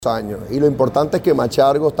años. Y lo importante es que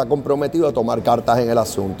Machargo está comprometido a tomar cartas en el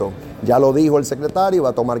asunto. Ya lo dijo el secretario, va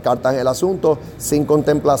a tomar cartas en el asunto sin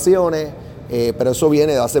contemplaciones, pero eso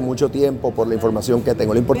viene de hace mucho tiempo por la información que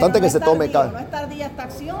tengo. Lo importante es que se tome cartas. No es tardía esta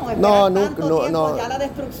acción, no, ya la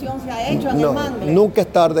destrucción se ha hecho en el mangle. Nunca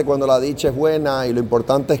es tarde cuando la dicha es buena y lo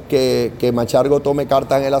importante es que Machargo tome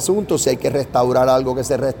cartas en el asunto. Si hay que restaurar algo, que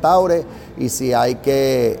se restaure, y si hay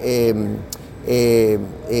que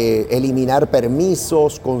eliminar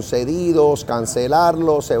permisos concedidos,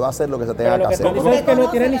 cancelarlos, se va a hacer lo que se tenga que hacer. Pero lo que tú dices es que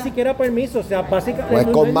no tiene ni siquiera permiso, o sea, básicamente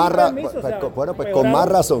pues con más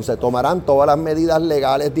razón se tomarán todas las medidas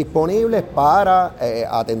legales disponibles para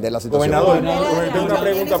atender la situación. Gobernador, tengo una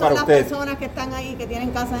pregunta para usted. ¿Las personas que están ahí, que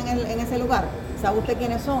tienen casa en ese lugar? ¿Sabe usted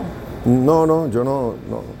quiénes son? No, yo no.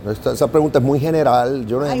 Esa pregunta es muy general.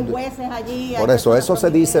 Yo no, hay jueces allí. Por eso se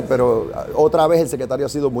dice, pero otra vez el secretario ha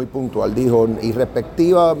sido muy puntual. Dijo,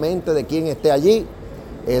 irrespectivamente de quién esté allí,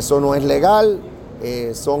 eso no es legal,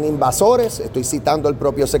 son invasores. Estoy citando al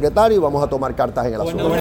propio secretario y vamos a tomar cartas en el asunto.